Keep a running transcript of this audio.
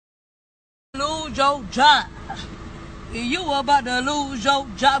lose your job. You about to lose your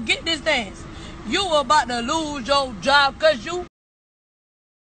job. Get this dance. You about to lose your job because you. Hopefully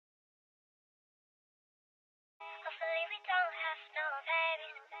we don't have no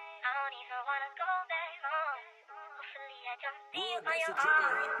babies. I don't even wanna go back home. Hopefully I can be on your own.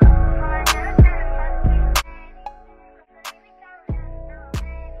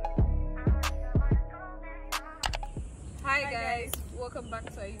 Hi guys, welcome back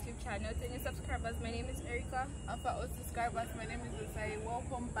to our YouTube channel. To new subscribers, my name is Erica. And for all subscribers, my name is Cezali.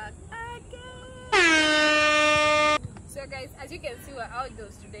 Welcome back again. So guys, as you can see, we're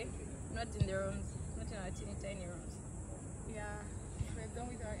outdoors today, not in the rooms, not in our tiny rooms. Yeah, we're done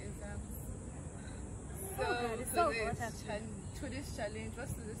with our exams. So today's challenge,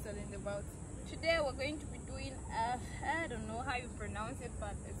 what's today's challenge about? Today we're going to be doing I don't know how you pronounce it,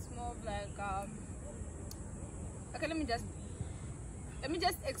 but it's more of like okay, let me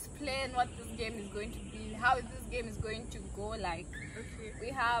just explain what this game is going to be, how this game is going to go. Like, Okay. we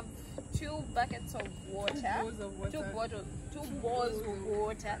have 2 buckets of water, two balls of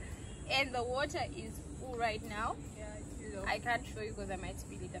water, and the water is full right now. Yeah, it's filled up. I can't show you because I might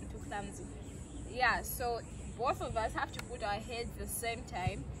spill it. I'm too clumsy. Yeah, so both of us have to put our heads the same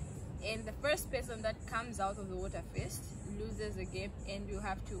time, and the first person that comes out of the water first loses the game, and you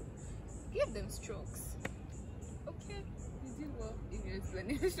have to give them strokes. Okay, you did well in your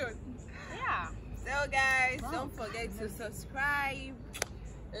explanation. Yeah. So guys, don't forget to subscribe,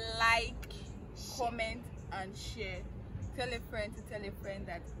 like, comment, and share. Tell a friend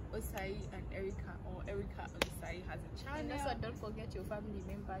that Osai and Erica, or Erica and Osai, has a And channel. also don't forget your family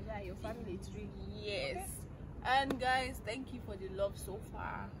members. Yeah, your family is really. Yes. Okay. And guys, thank you for the love so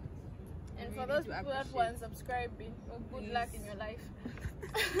far. And We for really those do people that appreciate. want subscribing, well, good Please. luck in your life.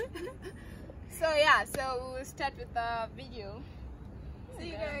 So yeah, so we'll start with the video. See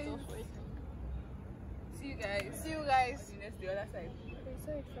you Yeah, guys. go for it. See you guys. See you guys. Next, the other side. Okay,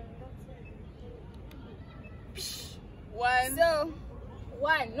 so it's from that side. One. So,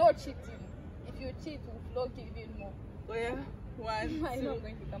 1, no cheating. If you cheat, we'll flog you even more. Oh yeah. One. I'm not Two.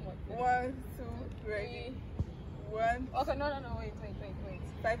 going to come out. 1, 2, 3. 1. Okay, no, wait.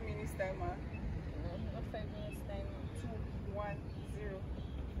 5 minutes timer. No, not 5 minutes time. 2, 1, 0.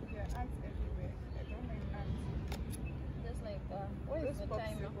 Yeah, ants everywhere. I don't like ants. Just like what is Just the pop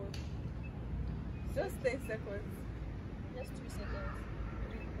time? seconds. Just 10 seconds. Just 2 seconds.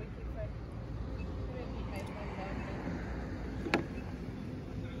 Okay, fine. Let me put my phone down.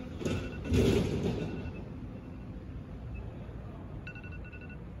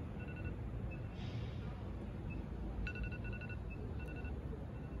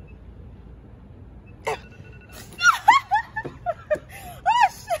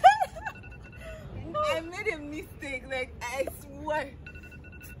 I made a mistake, like I swear.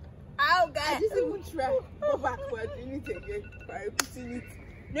 Ow, guys, I just even try. Go backward. You need to get by repeating it.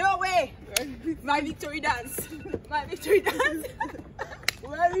 No way! My victory dance. My victory dance.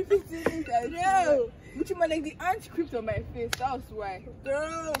 Why repeating it? No. But you like the ant creeped on my face. That's why.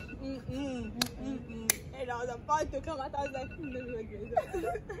 Girl. And I was about to come out. I was like,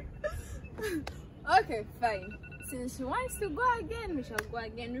 okay, fine. Since she wants to go again, we shall go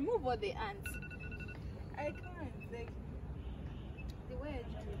again. Remove all the ants. I can't. Like the way I do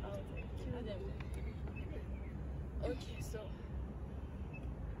it. Okay, so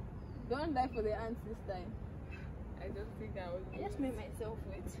don't die for the ants this time. I don't think I was. I just made myself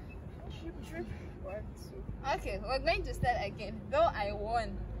wait. Trip. 1, 2. Okay, we're going to start again. Though I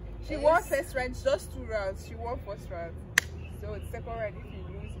won. She won first round, just 2 rounds. She won first round. So the second round, if you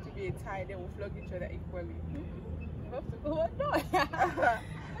lose, it will be a tie. Then we'll flog each other equally. You have to go. No.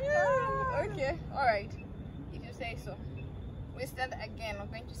 Okay, alright. If you say so. We start again. We're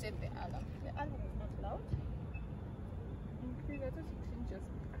going to set the alarm. The alarm is not loud. Okay, I thought you cleaned just.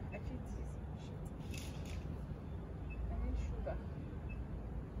 I feel this. I need sugar.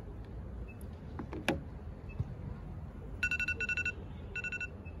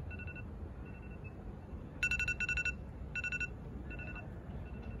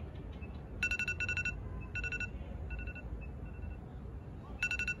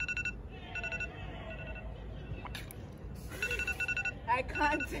 I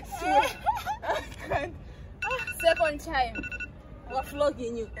can't. I swear. I can't. Second time. We're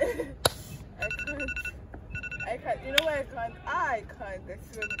flogging you. I can't. You know why I can't? I can't. I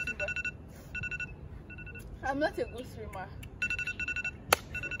swear to you. I'm not a good swimmer.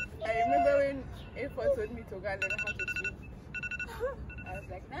 I remember when A4 told me to go and learn how to swim. I was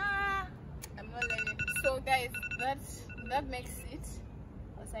like, nah, I'm not learning. So guys, that makes it.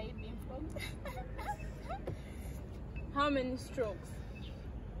 Was I being flogged? How many strokes?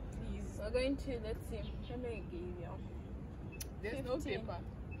 Please. We're going to, let's see, how many gave you? There's no 15. paper.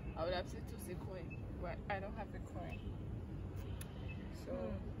 I would have said to say coin, but I don't have the coin. So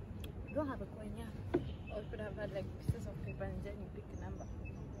You don't have a coin, yeah. Or you could have had like pieces of paper and then you pick a number.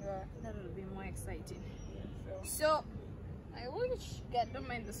 yeah. That would be more exciting. So So, I wish, God, don't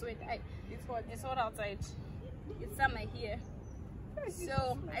mind the sweat. It's hot outside. It's summer here.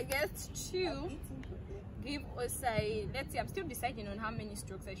 So, I get to give Osai, let's see, I'm still deciding on how many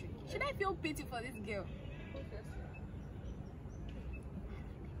strokes I should give. Should I feel pity for this girl?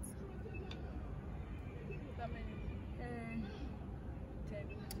 how many? 10,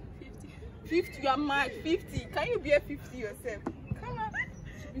 50. 50. You are mad. 50. Can you be a 50 yourself? Come on.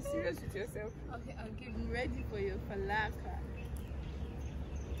 Be serious with yourself. Okay, I'll give I'm ready for your falaka.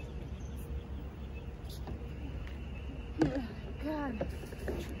 God.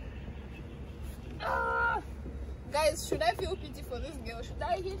 Ah! Guys, should I feel pity for this girl? Should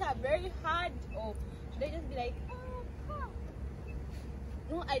I hit her very hard, or should I just be like, ah?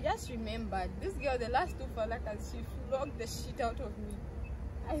 No, I just remembered this girl, the last two falakas, she flogged the shit out of me.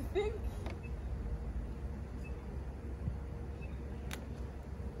 I think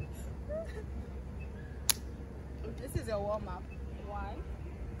this is a warm-up. 1,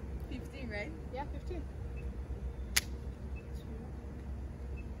 15, right? yeah, 15.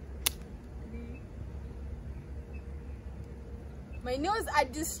 3. My nails are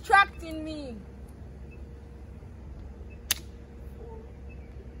distracting me.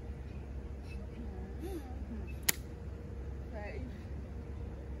 5.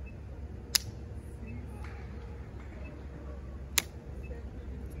 6. 7.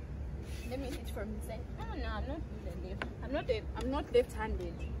 Let me hit from inside. Oh no, I'm not using left. I'm not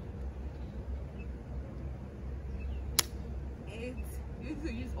left-handed. 8. You need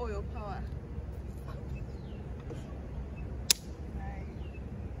to use all your power. 9.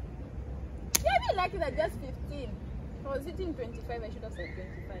 Yeah, I didn't like it at just 15. If I was hitting 25, I should have said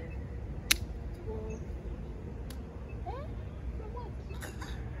 25. 12. Eh? From what?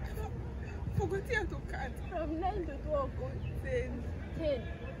 Forgot how to count. From 9 to 12. 10. 10. 11.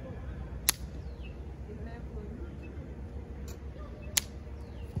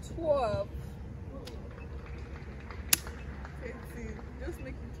 12. 13. Just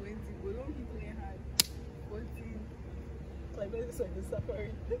make it 20. But don't be playing hard. 14. Like this one is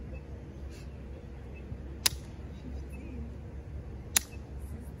suffering. 15.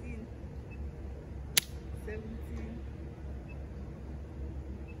 16. 17.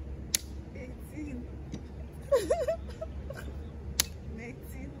 18.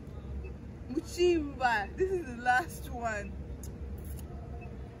 19. Muchimba. This is the last one.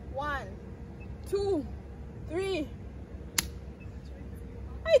 1, 2, 3.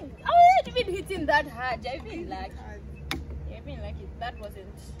 I wasn't even hitting that hard. I even like it. That wasn't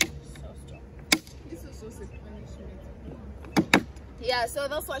so strong. This was also a punishment. Yeah, so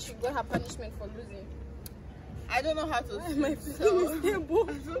that's why she got her punishment for losing. I don't know how to swim. My So, flipping is stable.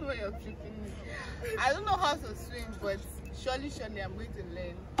 I don't know where you're flipping me. I don't know how to swim, but surely I'm going to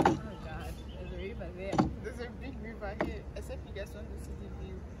learn. Oh God, there's a river there. There's a big river here, except you guys want to see the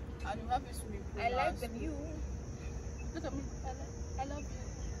view. And you have a swimming pool. I now, like the so- view. Look at me. I love you.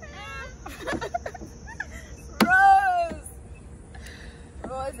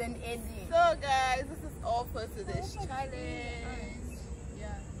 Rose and Eddie. So guys, this is all for today's challenge.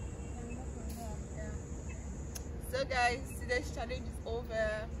 Yeah. So guys, today's challenge is over.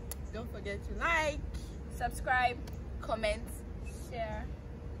 Don't forget to like, Subscribe, comment, share,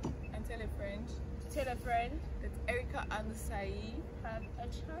 and tell a friend tell a friend. that Erica and Sai Have a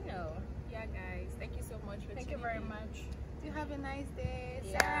channel. Yeah guys, thank you so much for Thank you tuning very in. much. You have a nice day.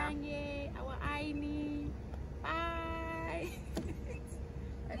 Yeah. Saranye, our Aini. Bye.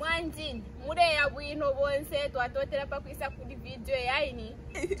 One thing, mude ya bwino bonse twatotera pakwisa kudi video yaini.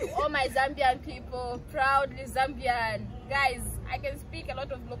 To all my Zambian people, proudly Zambian. Guys, I can speak a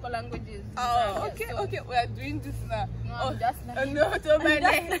lot of local languages. in Oh, Zambia, okay, so- okay, we are doing this now. No, Oh, I'm just like no,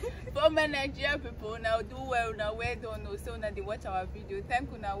 for my Nigerian people now do well now. We don't know, so now they watch our video.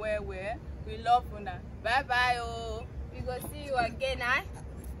 Thank you now, where we love you now. Bye bye, oh. we go see you again,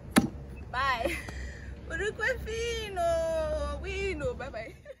 Bye. We know, bye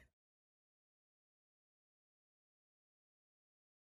bye.